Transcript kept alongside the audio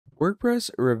WordPress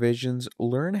revisions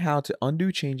learn how to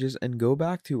undo changes and go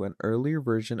back to an earlier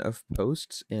version of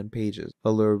posts and pages.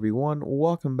 Hello everyone,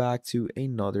 welcome back to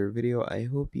another video. I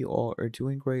hope you all are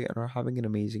doing great and are having an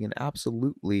amazing and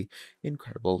absolutely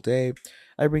incredible day.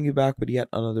 I bring you back with yet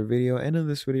another video, and in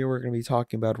this video we're going to be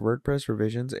talking about WordPress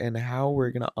revisions and how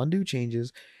we're going to undo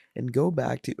changes and go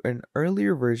back to an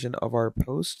earlier version of our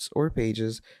posts or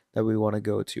pages that we want to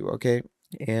go to, okay?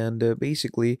 And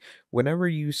basically, whenever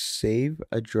you save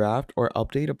a draft or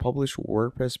update a published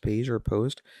WordPress page or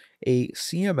post, a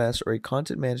CMS or a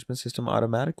content management system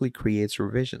automatically creates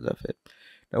revisions of it.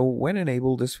 Now, when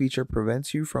enabled, this feature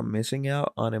prevents you from missing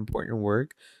out on important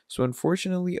work. So,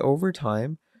 unfortunately, over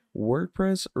time,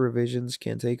 WordPress revisions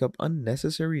can take up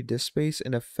unnecessary disk space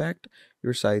and affect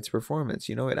your site's performance.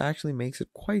 It actually makes it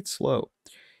quite slow.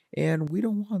 And we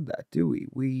don't want that, do we?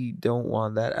 We don't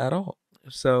want that at all.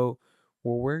 So,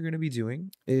 what we're going to be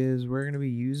doing is we're going to be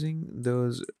using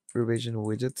those revision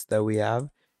widgets that we have,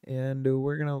 and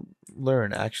we're going to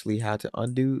learn actually how to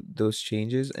undo those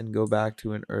changes and go back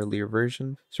to an earlier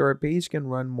version so our page can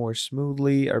run more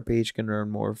smoothly, our page can run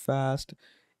more fast,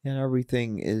 and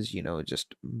everything is,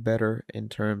 just better in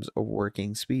terms of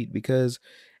working speed. Because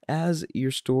as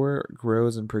your store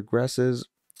grows and progresses,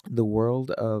 the world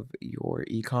of your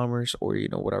e-commerce or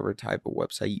whatever type of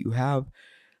website you have,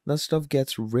 that stuff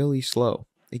gets really slow.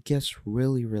 It gets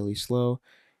really, really slow.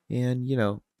 And, you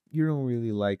don't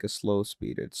really like a slow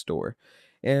speeded store.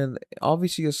 And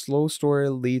obviously, a slow store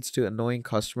leads to annoying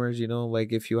customers.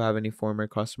 Like if you have any former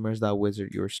customers that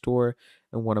visit your store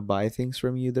and want to buy things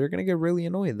from you, they're going to get really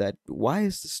annoyed that why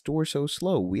is the store so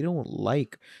slow? We don't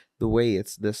like the way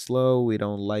it's this slow. We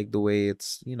don't like the way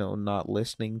it's, not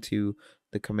listening to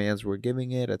the commands we're giving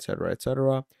it, etc.,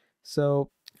 etc. So,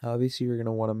 obviously, you're going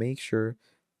to want to make sure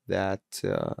that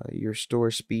your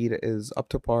store speed is up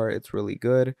to par. It's really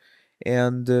good.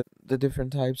 And the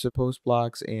different types of post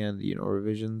blocks and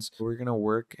revisions, we're gonna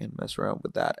work and mess around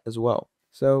with that as well.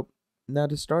 So now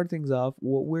to start things off,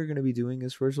 what we're gonna be doing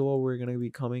is, first of all, we're gonna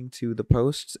be coming to the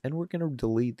posts and we're gonna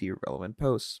delete the irrelevant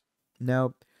posts.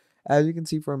 Now, as you can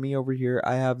see for me over here,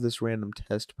 I have this random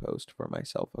test post for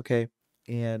myself, okay?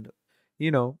 And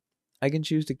you know, I can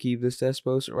choose to keep this test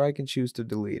post or I can choose to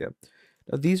delete it.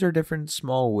 Now, these are different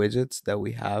small widgets that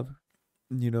we have,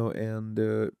 and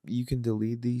you can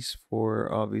delete these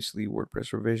for obviously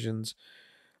WordPress revisions.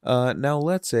 Now,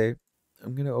 let's say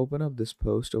I'm going to open up this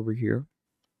post over here.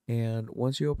 And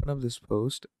once you open up this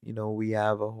post, we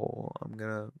have a whole,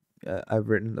 I've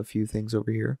written a few things over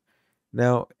here.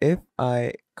 Now, if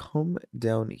I come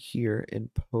down here in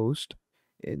post,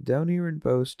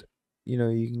 you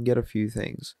can get a few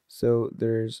things. So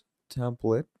there's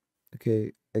template,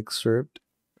 okay, excerpt,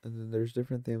 and then there's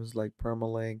different things like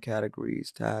permalink,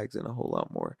 categories, tags, and a whole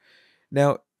lot more.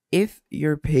 Now, if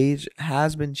your page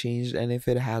has been changed and if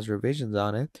it has revisions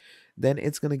on it, then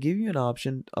it's going to give you an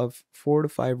option of 4 to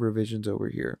 5 revisions over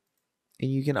here.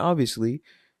 And you can obviously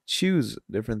choose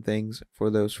different things for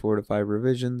those 4 to 5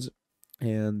 revisions,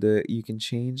 and you can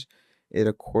change it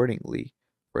accordingly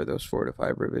for those 4 to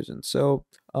 5 revisions. So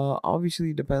obviously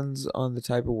it depends on the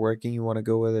type of working you want to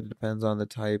go with. It depends on the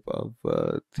type of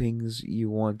things you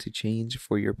want to change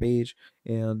for your page,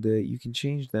 and you can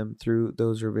change them through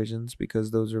those revisions,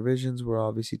 because those revisions will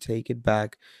obviously take it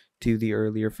back to the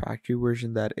earlier factory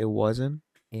version that it wasn't.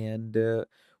 And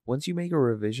once you make a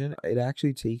revision, it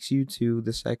actually takes you to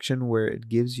the section where it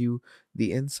gives you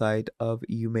the insight of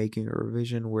you making a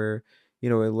revision, where it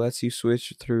lets you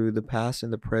switch through the past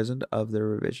and the present of the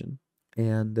revision.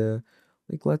 And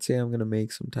like, let's say I'm going to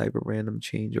make some type of random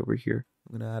change over here.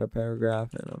 I'm going to add a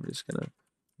paragraph, and I'm just going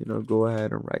to go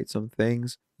ahead and write some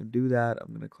things. And do that, I'm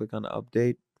going to click on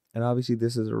update, and obviously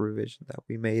this is a revision that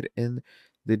we made in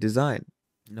the design.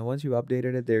 Now once you've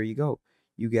updated it, there you go,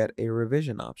 you get a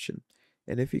revision option.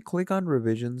 And if you click on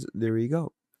revisions, there you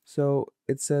go. So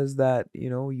it says that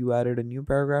you added a new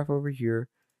paragraph over here,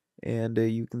 and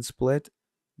you can split,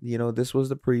 this was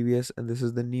the previous and this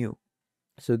is the new.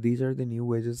 So these are the new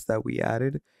widgets that we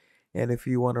added. And if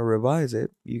you want to revise it,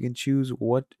 you can choose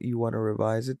what you want to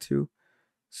revise it to.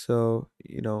 So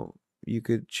you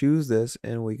could choose this,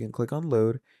 and we can click on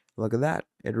load. Look at that,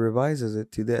 it revises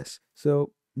it to this.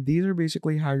 So these are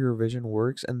basically how your revision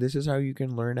works, and this is how you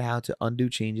can learn how to undo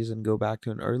changes and go back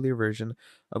to an earlier version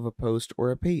of a post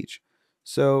or a page.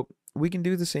 So we can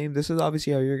do the same. This is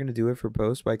obviously how you're going to do it for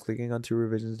posts, by clicking on 2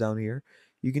 revisions down here.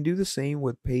 You can do the same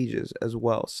with pages as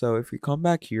well. So if we come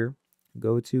back here,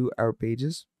 go to our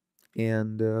pages,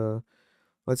 and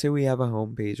let's say we have a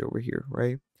home page over here,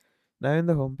 right? Now in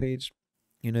the home page,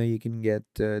 you can get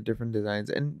different designs,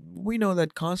 and we know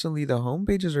that constantly the home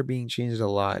pages are being changed a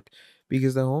lot,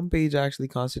 because the home page actually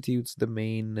constitutes the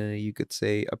main, you could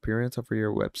say, appearance of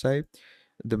your website,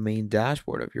 the main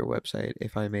dashboard of your website,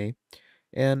 if I may.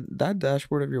 And that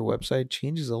dashboard of your website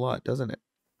changes a lot, doesn't it?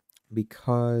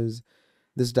 Because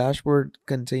this dashboard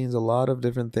contains a lot of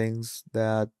different things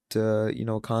that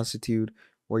constitute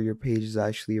what your page is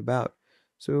actually about.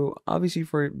 So obviously,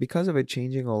 for because of it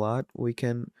changing a lot, we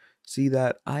can see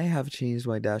that I have changed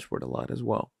my dashboard a lot as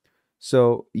well.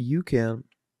 So you can,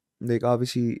 like,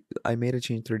 obviously I made a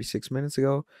change 36 minutes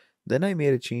ago, then I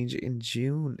made a change in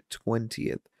June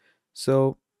 20th.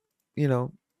 So you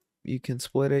know, you can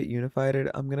split it, unified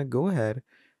it. I'm gonna go ahead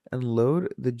and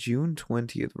load the June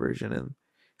 20th version in.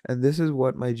 And this is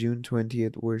what my June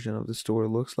 20th version of the store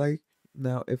looks like.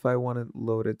 Now, if I want to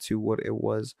load it to what it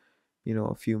was,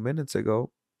 a few minutes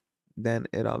ago, then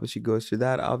it obviously goes to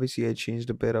that. Obviously, I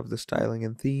changed a bit of the styling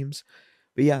and themes.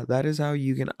 But yeah, that is how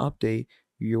you can update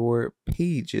your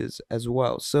pages as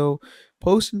well. So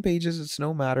posts and pages, it's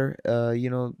no matter.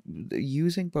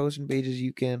 Using posts and pages,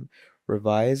 you can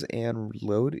revise and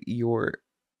load your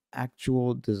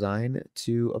actual design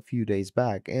to a few days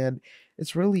back. And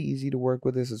it's really easy to work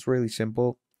with this. It's really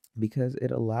simple because it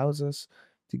allows us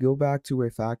to go back to a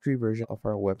factory version of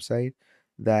our website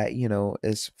that,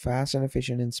 is fast and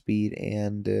efficient in speed.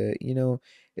 And,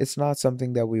 it's not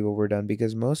something that we've overdone,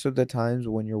 because most of the times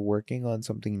when you're working on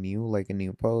something new, like a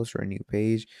new post or a new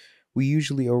page, we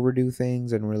usually overdo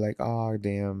things and we're like, oh,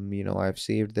 damn, I've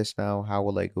saved this now. How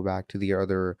will I go back to the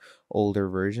other older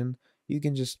version? You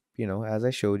can just, as I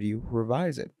showed you,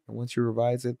 revise it. And once you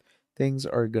revise it, things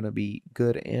are going to be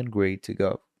good and great to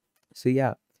go. So,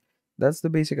 yeah, that's the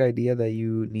basic idea that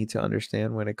you need to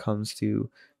understand when it comes to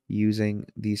using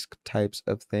these types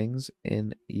of things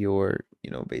in your,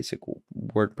 basic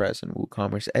WordPress and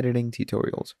WooCommerce editing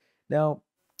tutorials. Now,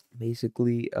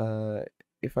 basically,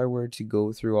 if I were to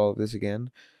go through all of this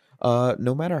again,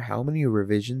 no matter how many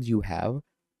revisions you have,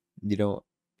 you know,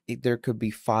 there could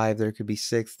be 5, there could be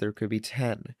 6, there could be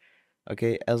 10.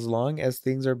 Okay, as long as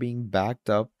things are being backed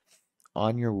up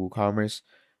on your WooCommerce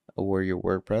or your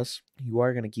WordPress, you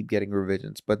are going to keep getting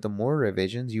revisions. But the more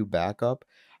revisions you back up,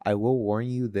 I will warn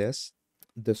you this,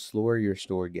 the slower your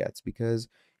store gets, because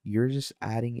you're just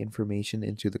adding information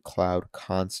into the cloud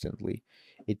constantly.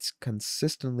 It's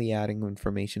consistently adding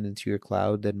information into your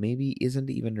cloud that maybe isn't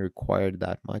even required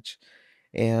that much.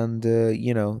 And,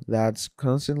 that's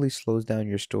constantly slows down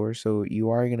your store. So you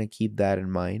are going to keep that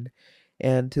in mind.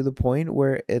 And to the point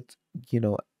where it, you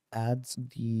know, adds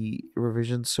the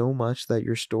revision so much that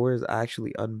your store is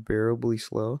actually unbearably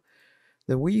slow,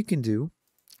 then what you can do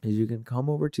is you can come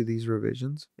over to these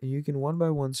revisions and you can one by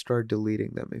one start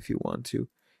deleting them if you want to.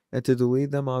 And to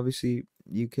delete them, obviously,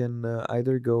 you can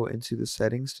either go into the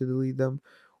settings to delete them,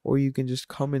 or you can just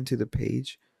come into the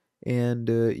page and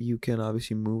you can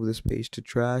obviously move this page to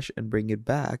trash and bring it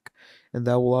back. And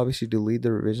that will obviously delete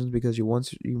the revisions, because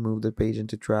once you move the page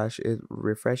into trash, it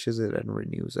refreshes it and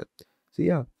renews it. So,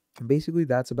 yeah, basically,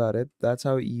 that's about it. That's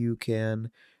how you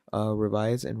can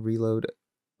revise and reload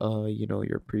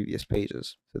your previous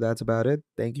pages. So that's about it.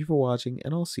 Thank you for watching,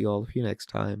 and I'll see all of you next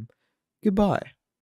time. Goodbye.